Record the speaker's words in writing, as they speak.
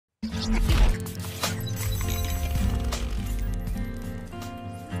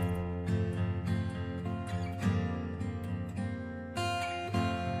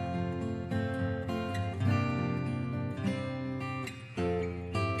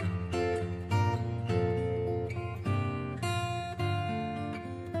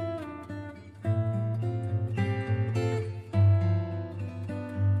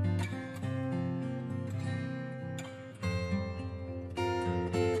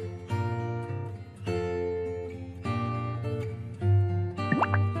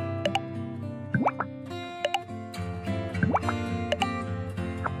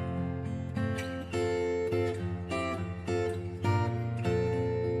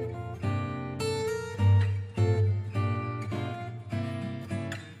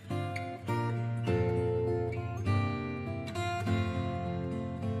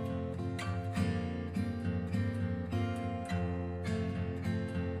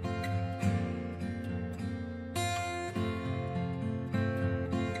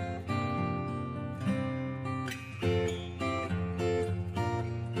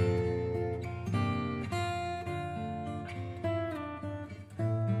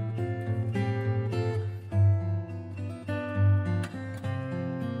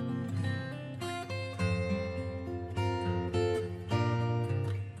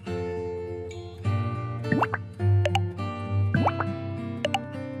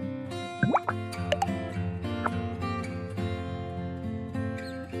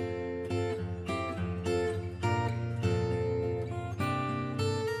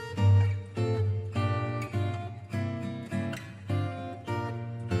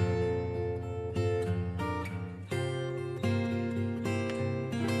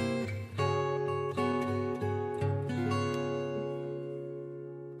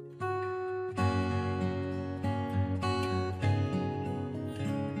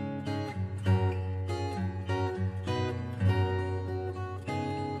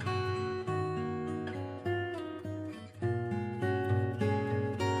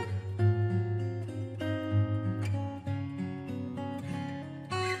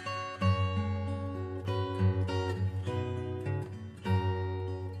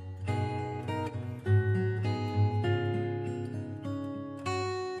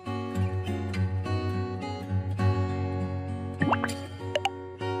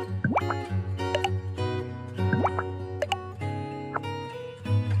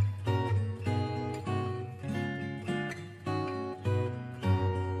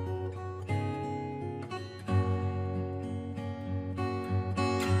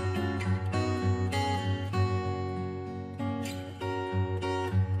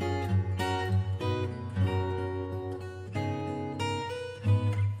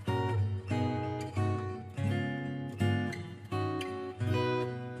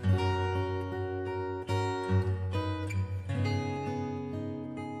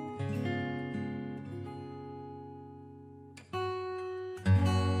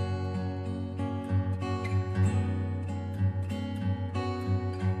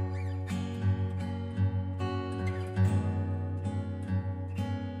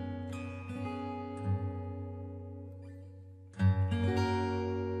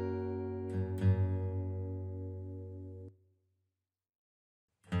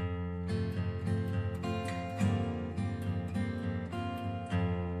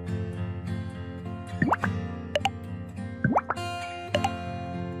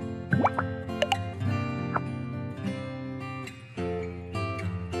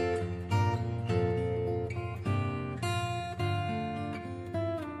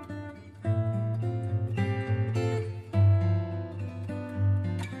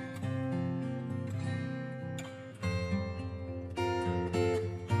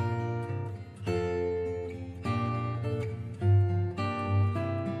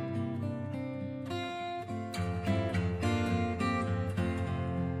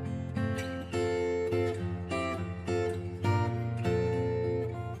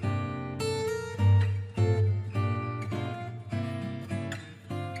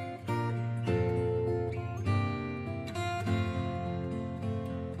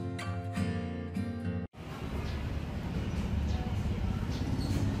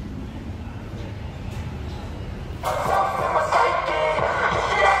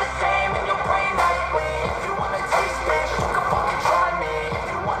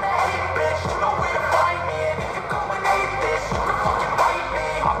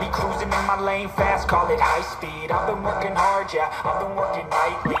lane fast, call it high speed. I've been working hard, yeah, I've been working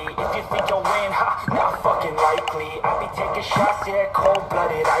nightly. If you think you'll win, ha, not fucking likely. I'll be taking shots, yeah,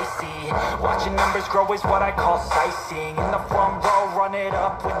 cold-blooded, icy. Watching numbers grow is what I call sightseeing. In the front row, running run it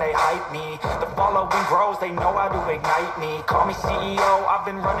up when they hype me. The following grows, they know how to ignite me. Call me CEO, I've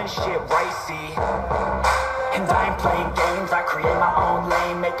been running shit right, see. And I ain't playing games, I create my own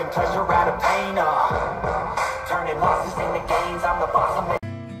lane, making pleasure out of pain, turning losses into gains, I'm the boss, I'm